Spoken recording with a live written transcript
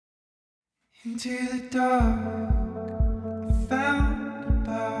Into the dark, found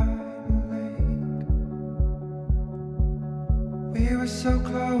by the lake. We were so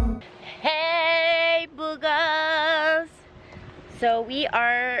close. Hey, boogers! So we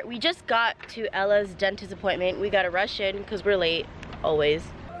just got to Ella's dentist appointment. We gotta rush in because we're late, always.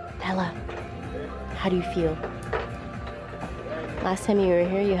 Ella, how do you feel? Last time you were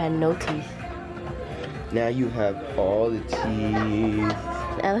here, you had no teeth. Now you have all the teeth.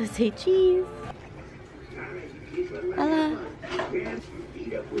 Ella, say cheese. Ella.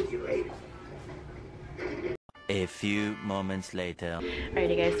 A few moments later.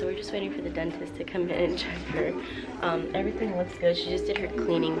 Alrighty guys, so we're just waiting for the dentist to come in and check her. Everything looks good. She just did her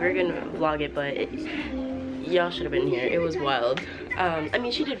cleaning. We're gonna vlog it, but y'all should have been here. It was wild. I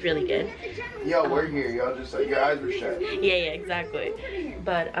mean, she did really good. Yo, we're here. Y'all just like, your eyes were shut. Yeah, exactly.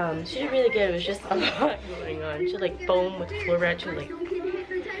 But she did really good. It was just a lot going on. She had like foam with floor rat. She was like,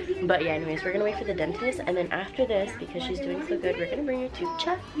 but yeah, anyways, we're gonna wait for the dentist, and then after this, because she's doing so good, we're gonna bring her to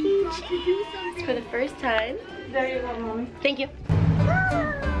Chuck E. Cheese for the first time. There you go, Mommy. Thank you.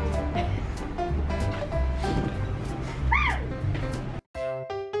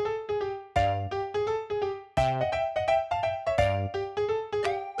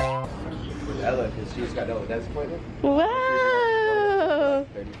 Ella, because she just got done with that appointment. Wow.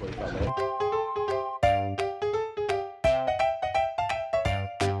 30, 45 minutes.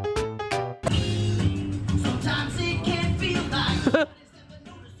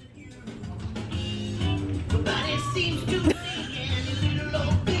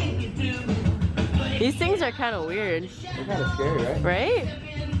 These things are kind of weird. They're kind of scary, right? Right?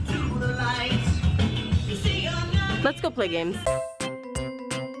 Let's go play games.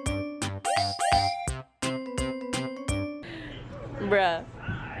 Bruh.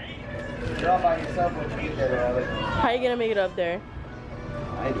 You're all by yourself when you get there, Alex. How are you gonna make it up there?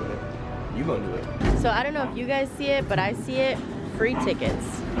 I ain't doing it. You gonna do it. So I don't know if you guys see it, but I see it. Free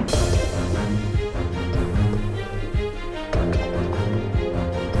tickets.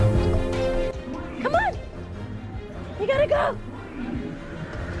 Come on! We gotta go!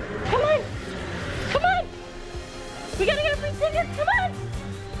 Come on! Come on! We gotta get free tickets! Come on!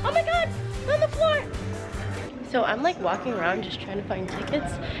 Oh my god! On the floor! So I'm like walking around just trying to find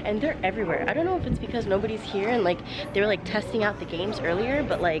tickets, and they're everywhere. I don't know if it's because nobody's here and like they were like testing out the games earlier,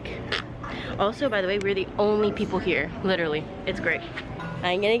 but like also, by the way, we're the only people here, literally. It's great.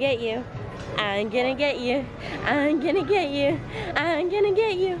 I'm gonna get you. I'm gonna get you. I'm gonna get you. I'm gonna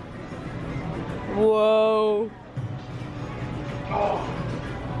get you. Whoa.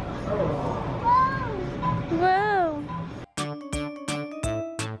 Whoa.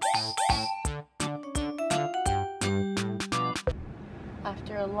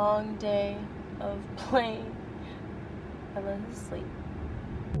 After a long day of playing, Ella's asleep.